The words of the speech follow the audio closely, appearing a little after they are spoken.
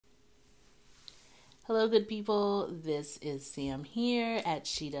Hello, good people. This is Sam here at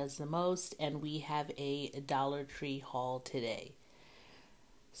She Does the Most, and we have a Dollar Tree haul today.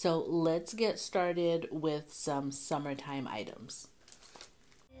 So let's get started with some summertime items.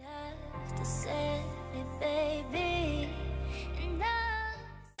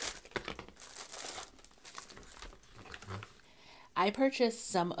 I purchased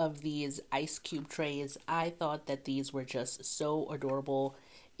some of these ice cube trays. I thought that these were just so adorable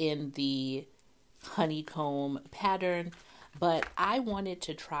in the honeycomb pattern, but I wanted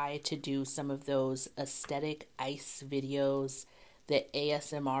to try to do some of those aesthetic ice videos, the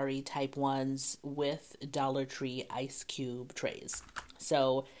ASMR type ones with Dollar Tree ice cube trays.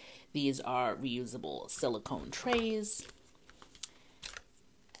 So these are reusable silicone trays,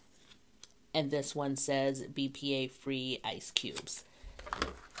 and this one says BPA free ice cubes.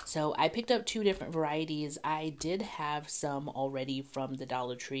 So I picked up two different varieties. I did have some already from the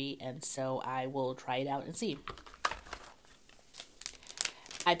Dollar Tree, and so I will try it out and see.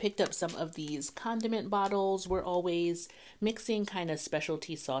 I picked up some of these condiment bottles. We're always mixing kind of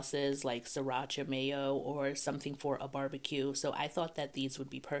specialty sauces like sriracha mayo or something for a barbecue, so I thought that these would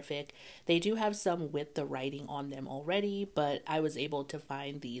be perfect. They do have some with the writing on them already, but I was able to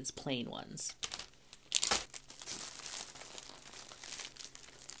find these plain ones.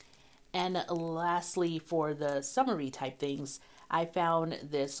 And lastly, for the summery type things, I found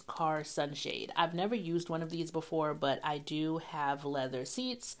this car sunshade. I've never used one of these before, but I do have leather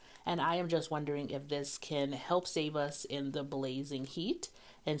seats, and I am just wondering if this can help save us in the blazing heat.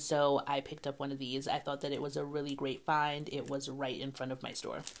 And so I picked up one of these. I thought that it was a really great find. It was right in front of my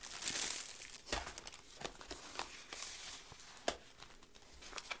store.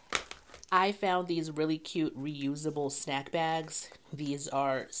 I found these really cute reusable snack bags. These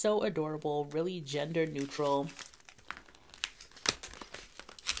are so adorable, really gender neutral.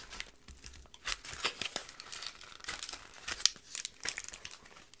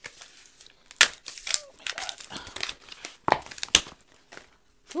 Oh my God.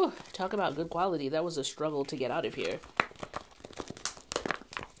 Whew, talk about good quality. That was a struggle to get out of here.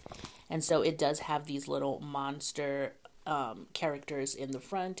 And so it does have these little monster characters in the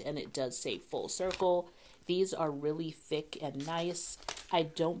front, and it does say full circle. These are really thick and nice. I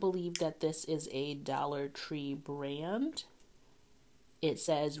don't believe that this is a Dollar Tree brand. It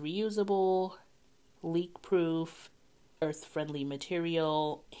says reusable, leak proof, earth friendly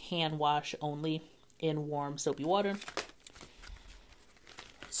material, hand wash only in warm soapy water.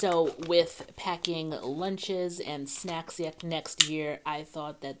 So with packing lunches and snacks next year, I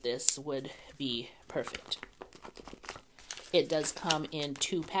thought that this would be perfect. It does come in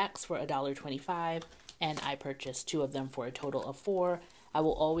 2 packs for $1.25, and I purchased 2 of them for a total of 4. I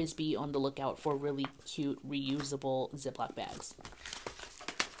will always be on the lookout for really cute reusable Ziploc bags.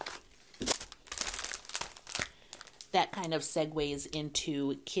 That kind of segues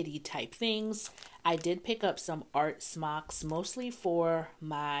into kitty type things. I did pick up some art smocks, mostly for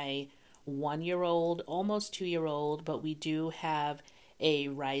my 1-year-old, almost 2-year-old, but we do have a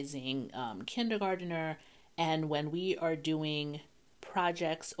rising kindergartner. And when we are doing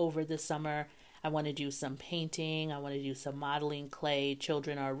projects over the summer, I want to do some painting, I want to do some modeling clay.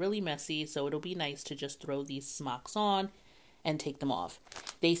 Children are really messy, so it'll be nice to just throw these smocks on and take them off.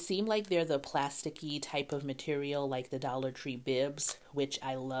 They seem like they're the plasticky type of material like the Dollar Tree bibs, which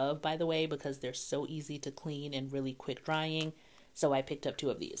I love, by the way, because they're so easy to clean and really quick drying. So I picked up 2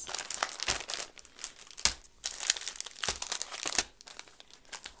 of these.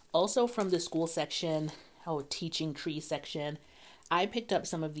 Also from the school section, teaching tree section, I picked up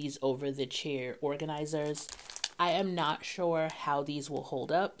some of these over the chair organizers. I am not sure how these will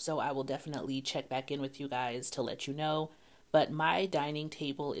hold up, so I will definitely check back in with you guys to let you know. But my dining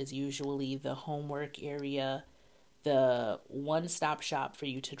table is usually the homework area, the one-stop shop for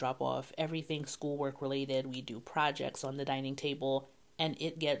you to drop off everything schoolwork related. We do projects on the dining table, and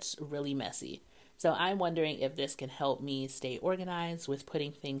it gets really messy. So I'm wondering if this can help me stay organized with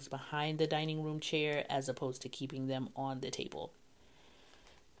putting things behind the dining room chair as opposed to keeping them on the table.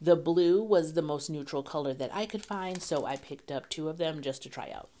 The blue was the most neutral color that I could find, so I picked up 2 of them just to try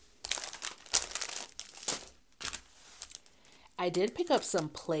out. I did pick up some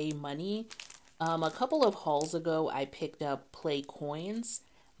play money. A couple of hauls ago, I picked up play coins,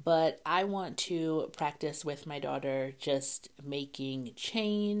 but I want to practice with my daughter just making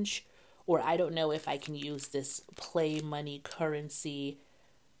change. Or I don't know if I can use this play money currency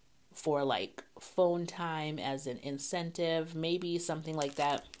for like phone time as an incentive, maybe something like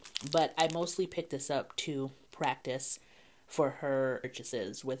that. But I mostly picked this up to practice for her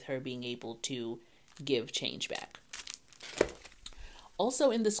purchases, with her being able to give change back.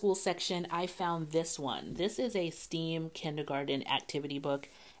 Also in the school section, I found this one. This is a STEAM kindergarten activity book,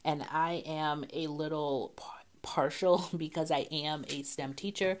 and I am a little partial because I am a STEM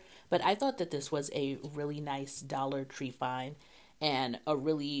teacher, but I thought that this was a really nice Dollar Tree find and a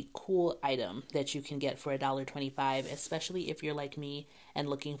really cool item that you can get for $1.25, especially if you're like me and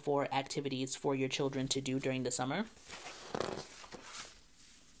looking for activities for your children to do during the summer.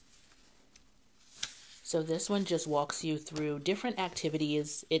 So this one just walks you through different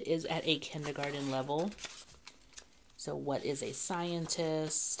activities. It is at a kindergarten level. So what is a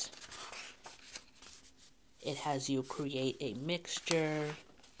scientist? It has you create a mixture,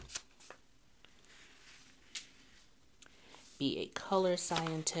 be a color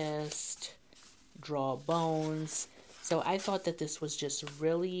scientist, draw bones. So I thought that this was just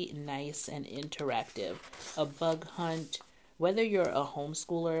really nice and interactive. A bug hunt, whether you're a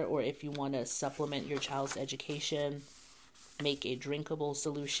homeschooler or if you want to supplement your child's education, make a drinkable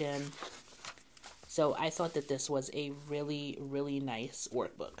solution. So I thought that this was a really, really nice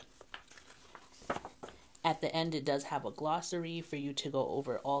workbook. At the end, it does have a glossary for you to go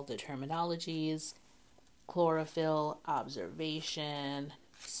over all the terminologies, chlorophyll, observation,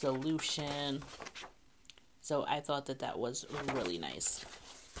 solution. So I thought that that was really nice.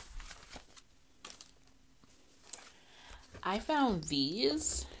 I found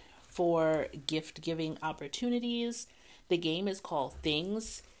these for gift giving opportunities. The game is called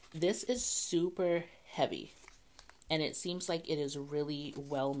Things. This is super heavy, and it seems like it is really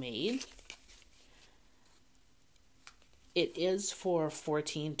well made. It is for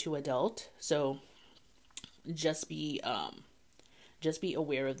 14 to adult, so just be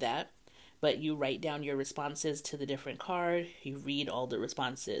aware of that. But you write down your responses to the different card, you read all the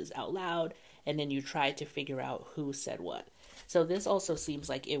responses out loud, and then you try to figure out who said what. So this also seems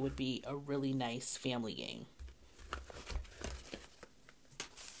like it would be a really nice family game.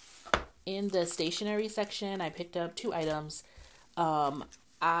 In the stationery section, I picked up 2 items.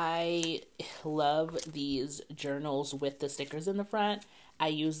 I love these journals with the stickers in the front. I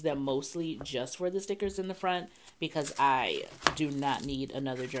use them mostly just for the stickers in the front because I do not need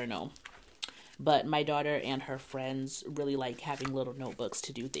another journal. But my daughter and her friends really like having little notebooks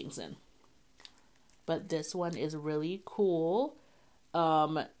to do things in. But this one is really cool.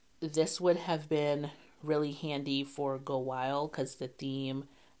 This would have been really handy for Go Wild because the theme,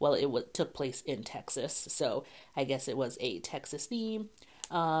 well, it took place in Texas. So I guess it was a Texas theme.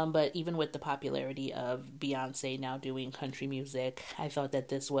 But even with the popularity of Beyonce now doing country music, I thought that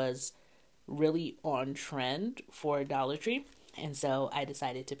this was really on trend for Dollar Tree. And so I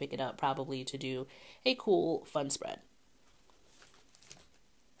decided to pick it up probably to do a cool, fun spread.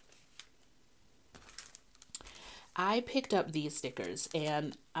 I picked up these stickers,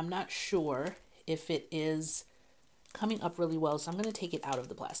 and I'm not sure if it is coming up really well, so I'm going to take it out of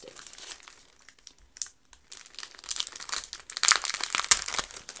the plastic.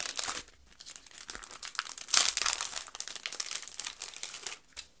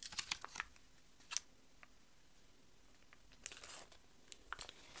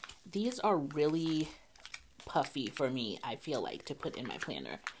 These are really puffy for me, I feel like, to put in my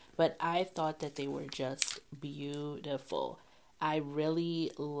planner. But I thought that they were just beautiful. I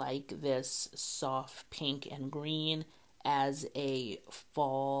really like this soft pink and green as a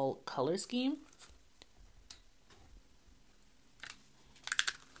fall color scheme.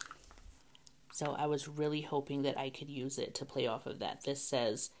 So I was really hoping that I could use it to play off of that. This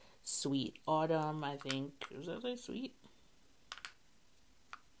says Sweet Autumn, I think. Does that say sweet?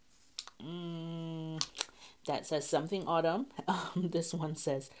 That says something autumn. This one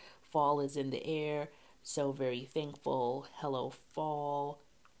says fall is in the air. So very thankful. Hello, fall.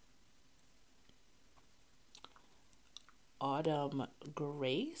 Autumn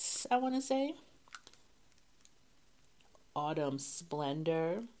grace, I want to say. Autumn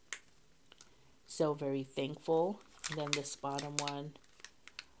splendor. So very thankful. And then this bottom one,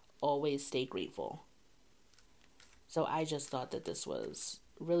 always stay grateful. So I just thought that this was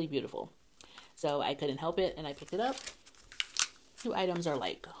really beautiful. So I couldn't help it and I picked it up. 2 items are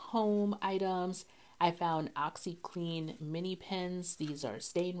like home items. I found OxyClean mini pens. These are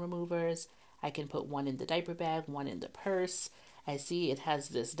stain removers. I can put one in the diaper bag, one in the purse. I see it has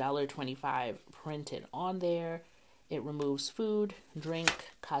this $1.25 printed on there. It removes food, drink,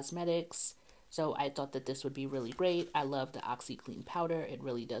 cosmetics. So I thought that this would be really great. I love the OxyClean powder. It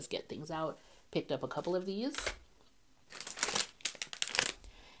really does get things out. Picked up a couple of these.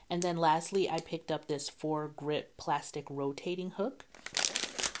 And then lastly, I picked up this 4-grip plastic rotating hook.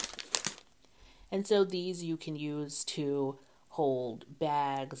 And so these you can use to hold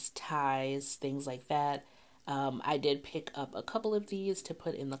bags, ties, things like that. I did pick up a couple of these to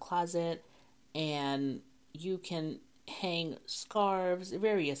put in the closet, and you can hang scarves,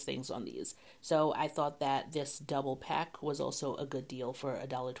 various things on these. So I thought that this double pack was also a good deal for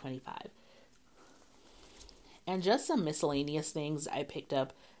 $1.25. And just some miscellaneous things. I picked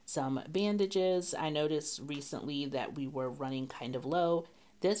up some bandages. I noticed recently that we were running kind of low.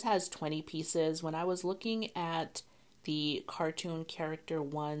 This has 20 pieces. When I was looking at the cartoon character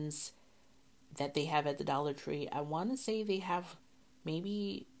ones that they have at the Dollar Tree, I want to say they have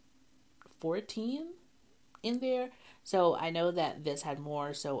maybe 14 in there. So I know that this had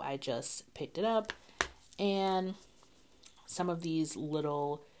more, so I just picked it up. And some of these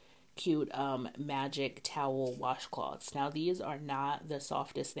little cute magic towel washcloths. Now these are not the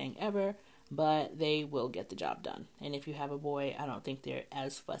softest thing ever, but they will get the job done. And if you have a boy, I don't think they're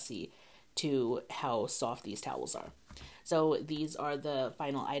as fussy to how soft these towels are. So these are the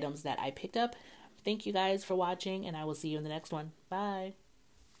final items that I picked up. Thank you guys for watching, and I will see you in the next one. Bye.